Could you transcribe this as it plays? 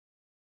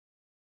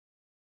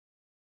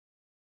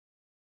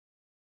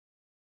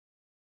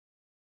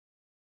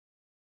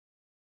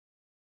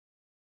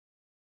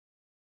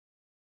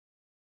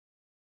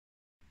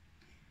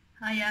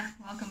Hiya,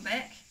 welcome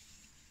back.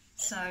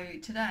 So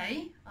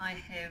today I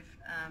have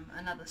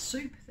another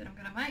soup that I'm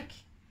going to make.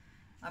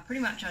 I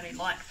pretty much only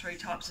like 3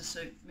 types of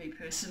soup, me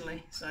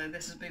personally, so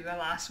this will be the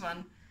last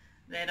one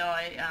that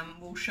I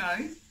will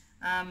show.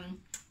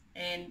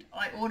 And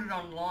I ordered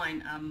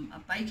online a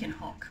bacon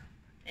hock,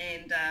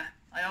 and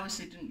I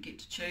obviously didn't get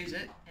to choose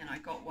it, and I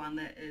got one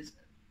that is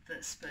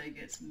this big.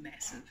 It's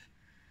massive.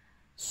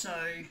 So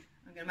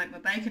I'm going to make my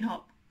bacon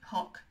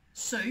hock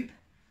soup,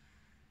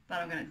 but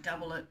I'm going to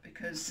double it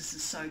because this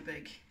is so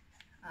big,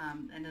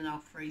 and then I'll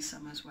freeze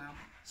some as well.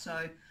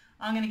 So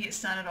I'm going to get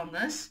started on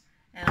this,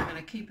 and I'm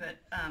going to keep it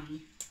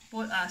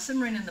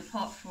simmering in the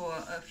pot for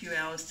a few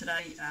hours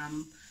today.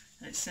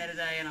 It's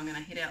Saturday and I'm going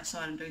to head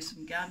outside and do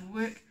some garden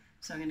work,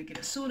 so I'm going to get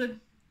it sorted,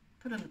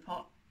 put it in the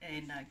pot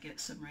and get it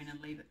simmering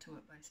and leave it to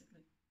it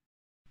basically.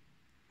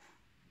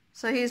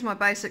 So here's my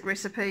basic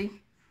recipe.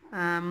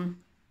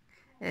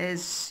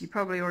 As you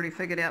probably already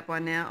figured out by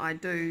now, I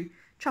do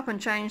chop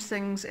and change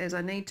things as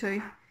I need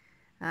to,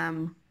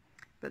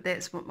 but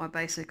that's what my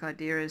basic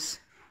idea is.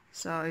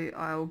 So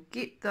I'll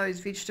get those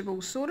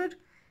vegetables sorted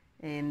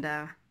and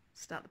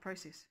start the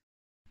process.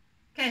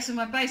 Okay, so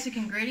my basic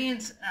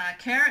ingredients are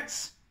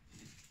carrots,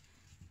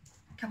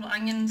 a couple of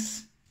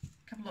onions,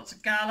 a couple lots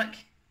of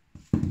garlic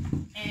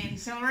and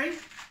celery.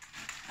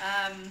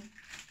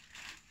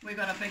 We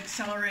got a big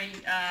celery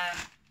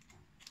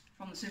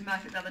from the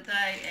supermarket the other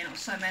day, and it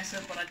was so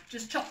massive, but I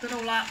just chopped it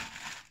all up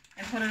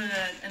and put it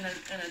in a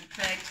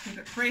bag to keep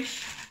it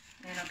fresh,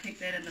 and I'll keep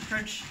that in the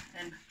fridge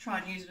and try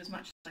and use it as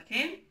much as I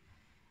can.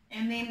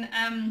 And then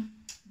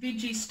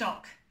veggie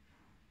stock.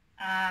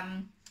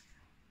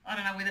 I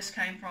don't know where this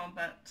came from,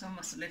 but someone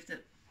must have left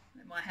it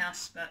at my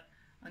house, but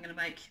I'm going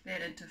to make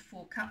that into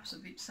 4 cups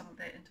of some of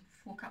that into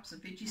 4 cups of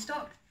veggie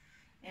stock,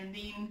 and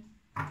then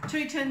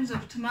 2 tins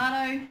of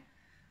tomato,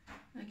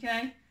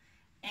 okay,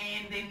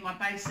 and then my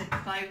basic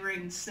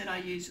flavourings that I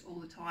use all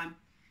the time.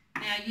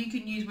 Now you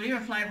can use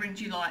whatever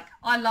flavourings you like.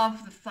 I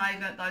love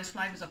those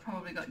flavours. I've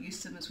probably got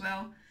used to them as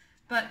well,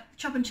 but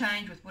chop and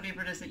change with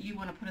whatever it is that you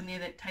want to put in there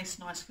that tastes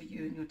nice for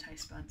you and your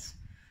taste buds.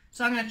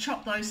 So I'm going to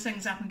chop those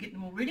things up and get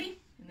them all ready,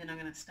 and then I'm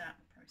going to start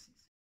the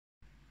process.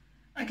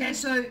 Okay,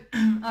 so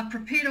I've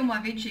prepared all my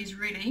veggies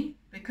ready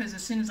because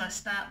as soon as I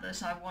start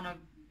this, I want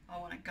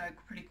to go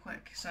pretty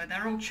quick. So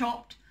they're all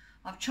chopped.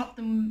 I've chopped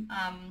them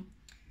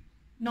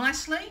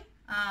nicely.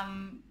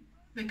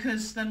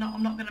 Because I'm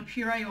not going to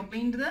puree or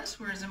blend this,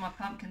 whereas in my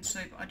pumpkin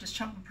soup I just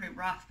chop them pretty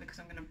rough because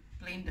I'm going to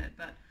blend it,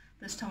 but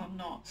this time I'm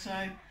not. So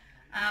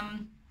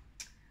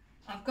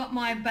I've got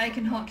my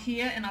bacon hock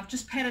here, and I've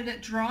just patted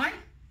it dry.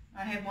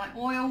 I have my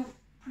oil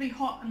pretty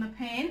hot in the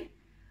pan.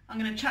 I'm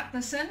going to chuck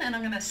this in and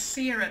I'm going to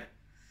sear it.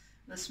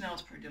 This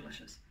smells pretty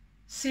delicious.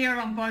 Sear it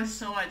on both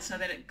sides so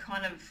that it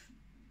kind of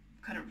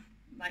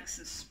makes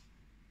this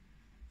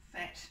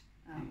fat.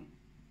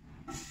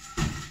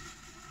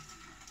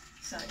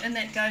 So in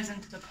that goes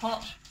into the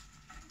pot.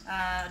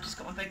 Just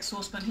got my big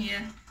saucepan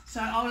here. So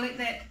I'll let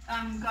that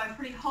go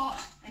pretty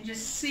hot and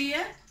just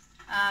sear.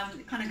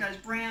 It kind of goes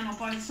brown on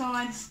both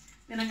sides.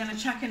 Then I'm going to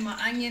chuck in my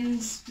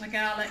onions, my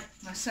garlic,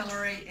 my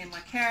celery and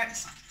my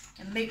carrots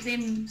and let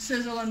them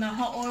sizzle in the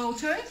hot oil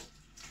too.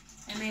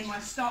 And then my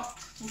stock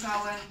will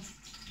go in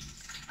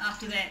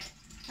after that.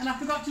 And I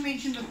forgot to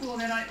mention before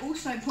that I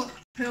also put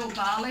pearl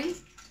barley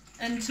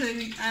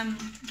into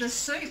this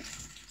soup.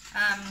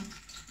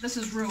 This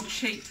is real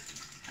cheap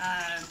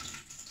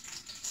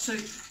soup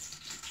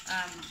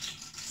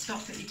stock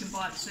that you can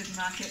buy at the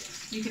supermarket.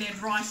 You could add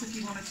rice if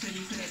you wanted to,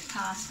 you could add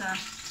pasta,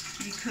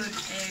 you could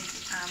add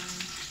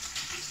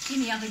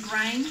any other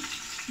grain.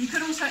 You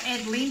could also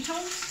add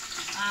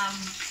lentils.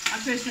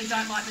 I personally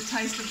don't like the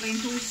taste of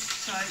lentils,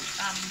 so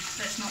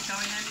that's not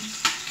going in.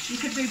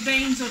 You could do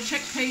beans or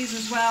chickpeas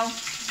as well.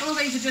 All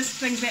these are just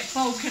things that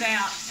bulk it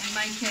out and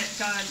make it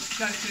go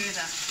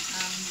further.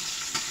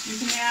 You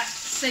can now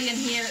see in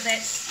here that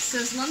that's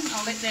sizzling.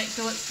 I'll let that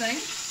do its thing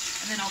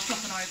and then I'll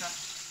flip it over.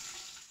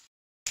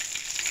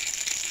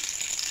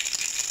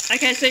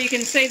 Okay, so you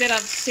can see that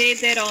I've seared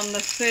that on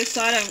the first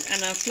side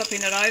and I'm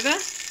flipping it over,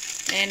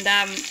 and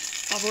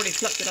I've already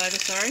flipped it over,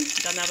 sorry,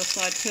 done the other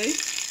side too.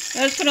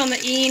 I'll just put it on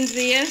the end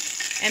there,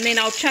 and then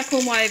I'll chuck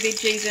all my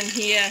veggies in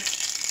here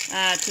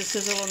to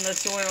sizzle in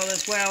this oil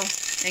as well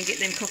and get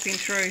them cooking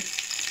through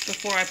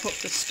before I put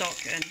the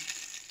stock in.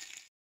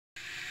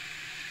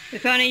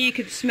 If only you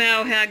could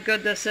smell how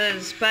good this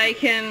is.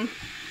 Bacon,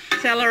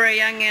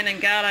 celery, onion and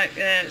garlic,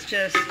 it's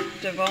just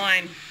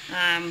divine.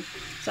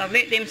 So I've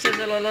let them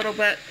sizzle a little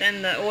bit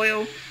in the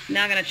oil.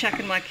 Now I'm going to chuck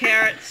in my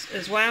carrots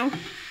as well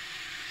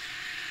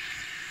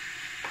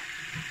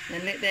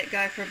and let that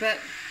go for a bit.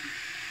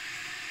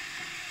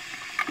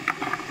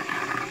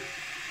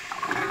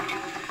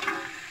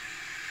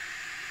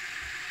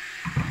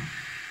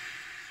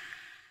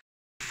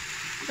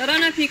 So I don't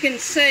know if you can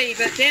see,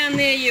 but down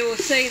there you will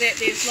see that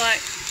there's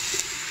like,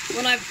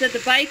 when I did the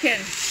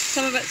bacon,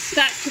 some of it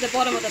stuck to the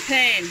bottom of the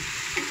pan.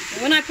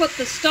 And when I put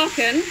the stock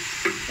in,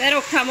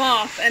 that'll come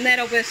off and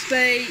that'll just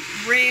be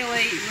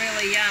really,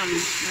 really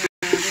yum.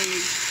 There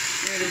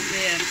it is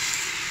there.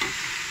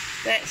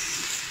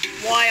 That's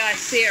why I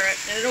sear it,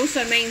 and it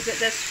also means that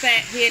this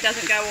fat here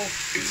doesn't go all,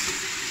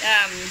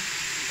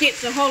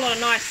 gets a whole lot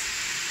of nice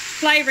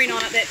flavouring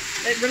on it that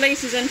it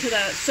releases into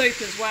the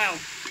soup as well.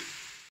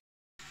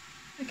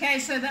 Okay,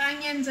 so the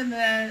onions and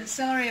the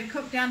celery have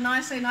cooked down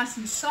nicely, nice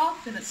and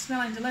soft, and it's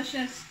smelling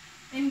delicious.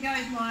 In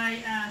goes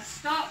my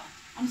stock.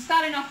 I'm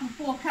starting off with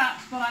 4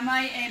 cups, but I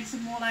may add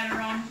some more later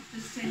on,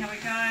 just to see how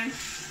it goes.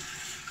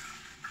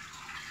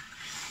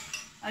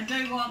 I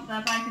do want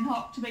the bacon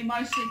hock to be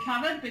mostly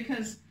covered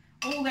because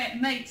all that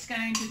meat's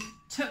going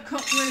to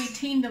cook really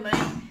tenderly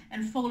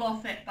and fall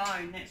off that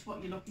bone. That's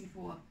what you're looking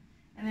for.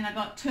 And then I've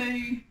got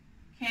 2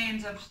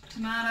 cans of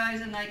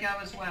tomatoes, and they go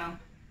as well.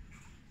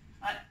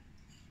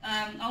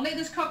 I'll let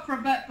this cook for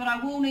a bit, but I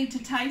will need to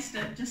taste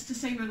it just to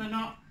see whether or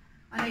not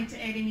I need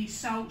to add any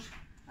salt,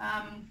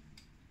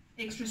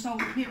 extra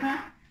salt and pepper.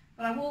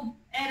 But I will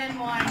add in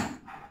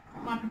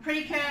my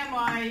paprika,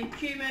 my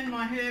cumin,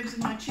 my herbs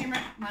and my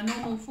turmeric, my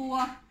normal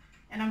 4,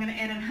 and I'm going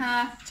to add in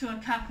half to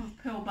a cup of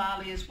pearl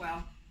barley as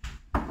well.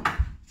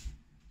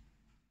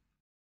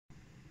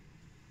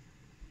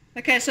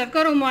 Okay, so I've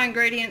got all my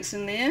ingredients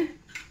in there.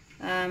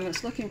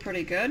 It's looking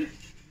pretty good,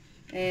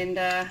 and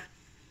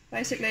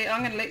basically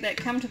I'm going to let that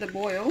come to the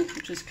boil,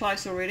 which is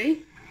close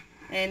already,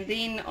 and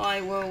then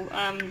I will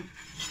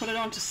put it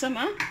on to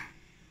simmer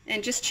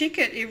and just check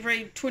it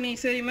every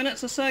 20-30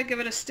 minutes or so, give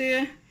it a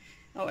stir.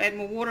 I'll add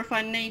more water if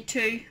I need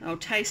to, I'll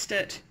taste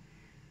it,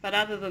 but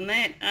other than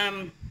that,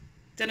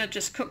 then it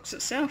just cooks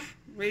itself,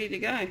 ready to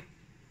go. I don't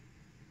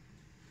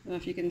know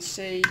if you can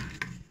see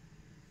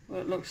what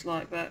it looks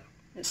like, but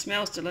it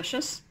smells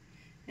delicious,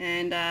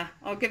 and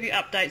I'll give you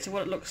updates of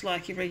what it looks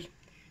like every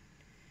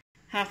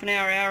half an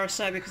hour or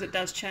so, because it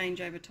does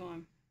change over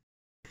time.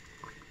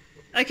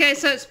 Okay,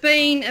 so it's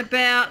been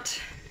about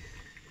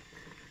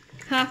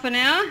half an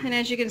hour, and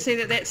as you can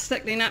see that's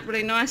thickening up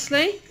really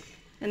nicely,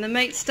 and the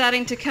meat's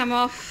starting to come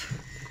off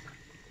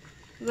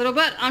a little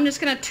bit. I'm just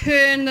going to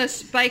turn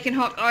this bacon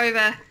hock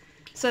over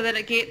so that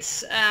it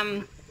gets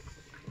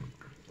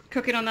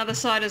cooking on the other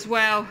side as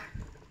well,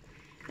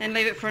 and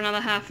leave it for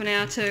another half an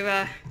hour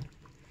to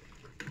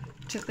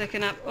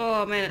thicken up.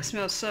 Oh man, it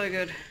smells so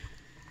good.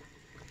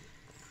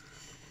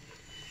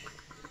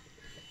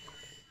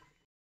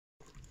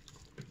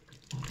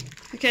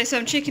 Okay, so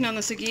I'm checking on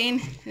this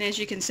again, and as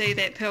you can see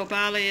that pearl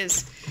barley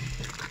is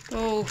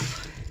all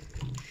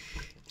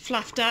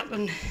fluffed up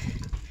and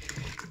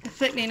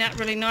thickening up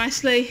really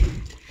nicely.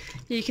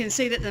 You can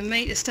see that the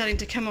meat is starting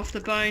to come off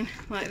the bone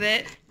like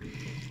that,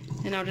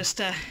 and I'll just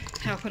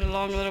help it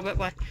along a little bit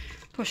by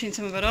pushing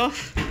some of it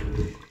off.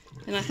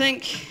 And I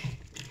think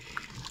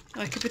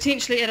I could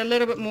potentially add a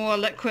little bit more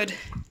liquid,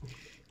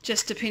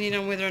 just depending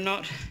on whether or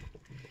not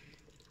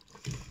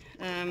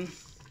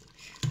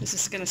this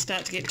is going to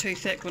start to get too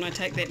thick when I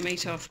take that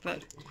meat off.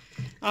 But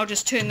I'll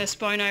just turn this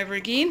bone over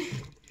again,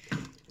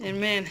 and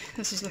man,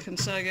 this is looking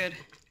so good.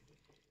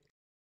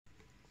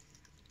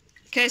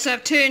 Okay, so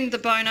I've turned the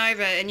bone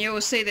over, and you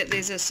will see that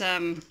there's this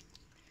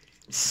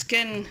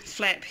skin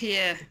flap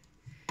here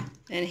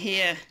and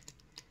here.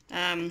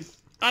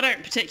 I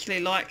don't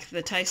particularly like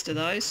the taste of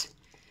those,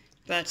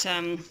 but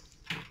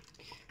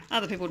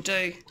other people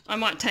do. I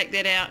might take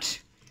that out,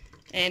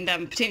 and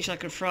potentially I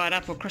could fry it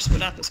up or crisp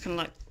it up. It's kind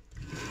of like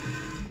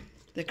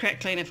the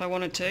crack clean if I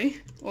wanted to,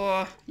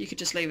 or you could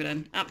just leave it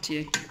in, up to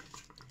you.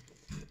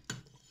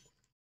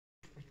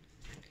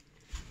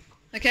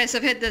 Okay, so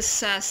I've had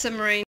this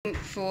simmering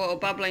or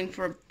bubbling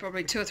for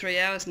probably 2 or 3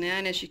 hours now,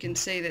 and as you can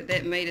see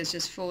that meat is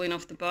just falling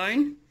off the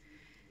bone.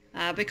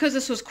 Because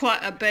this was quite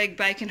a big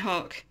bacon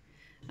hock,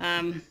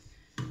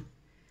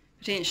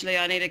 potentially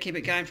I need to keep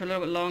it going for a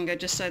little bit longer,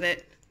 just so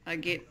that I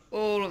get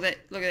all of that.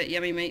 Look at that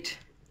yummy meat.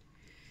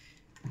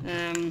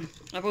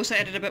 I've also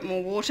added a bit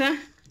more water.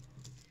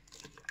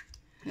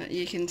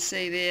 You can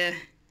see there,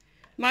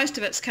 most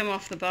of it's come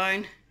off the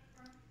bone.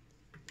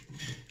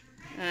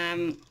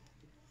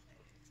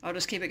 I'll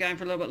just keep it going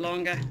for a little bit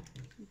longer,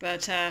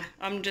 but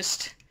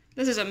this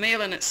is a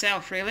meal in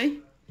itself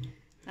really.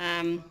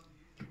 I'm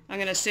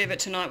going to serve it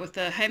tonight with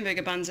the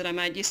hamburger buns that I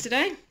made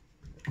yesterday,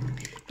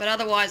 but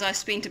otherwise I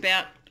spent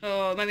about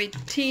maybe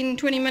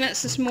 10-20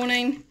 minutes this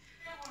morning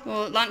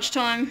or at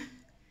lunchtime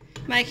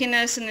making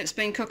this, and it's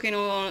been cooking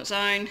all on its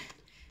own,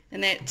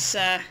 and that's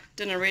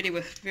dinner ready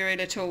with very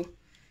little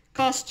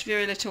cost,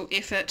 very little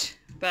effort,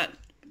 but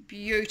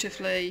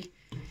beautifully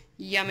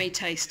yummy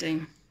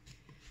tasting.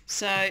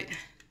 So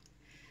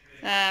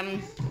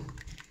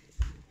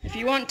if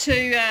you want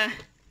to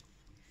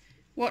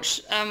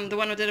watch the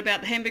one I did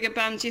about the hamburger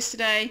buns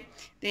yesterday,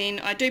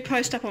 then I do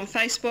post up on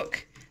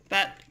Facebook,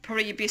 but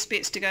probably your best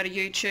bet's to go to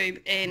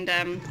YouTube and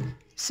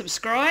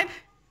subscribe.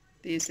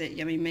 There's that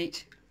yummy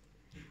meat.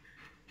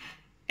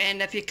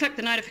 And if you click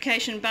the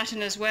notification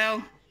button as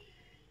well,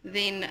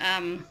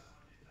 then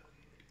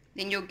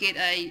you'll get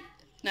a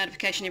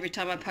notification every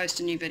time I post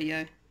a new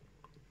video.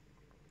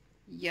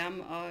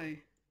 Yum-o.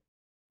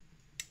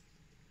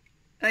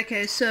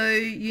 Okay, so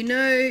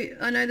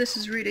I know this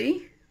is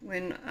ready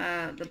when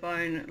the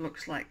bone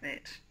looks like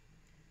that.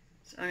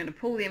 So I'm going to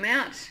pull them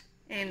out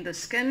and the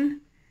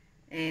skin,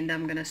 and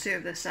I'm going to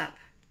serve this up.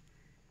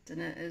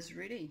 Dinner is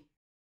ready.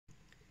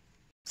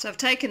 So I've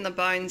taken the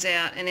bones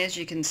out, and as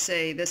you can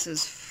see, this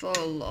is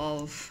full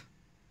of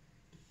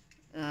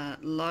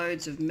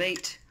loads of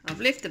meat.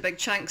 I've left the big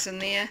chunks in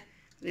there.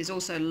 There's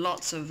also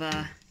lots of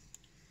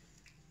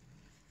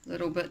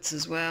little bits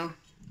as well.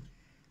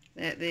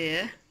 That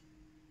there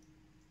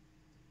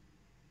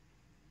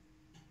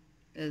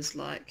is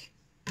like,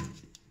 I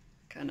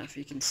don't know if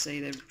you can see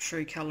the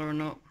true colour or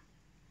not.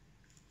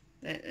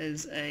 That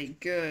is a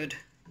good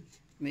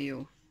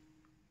meal.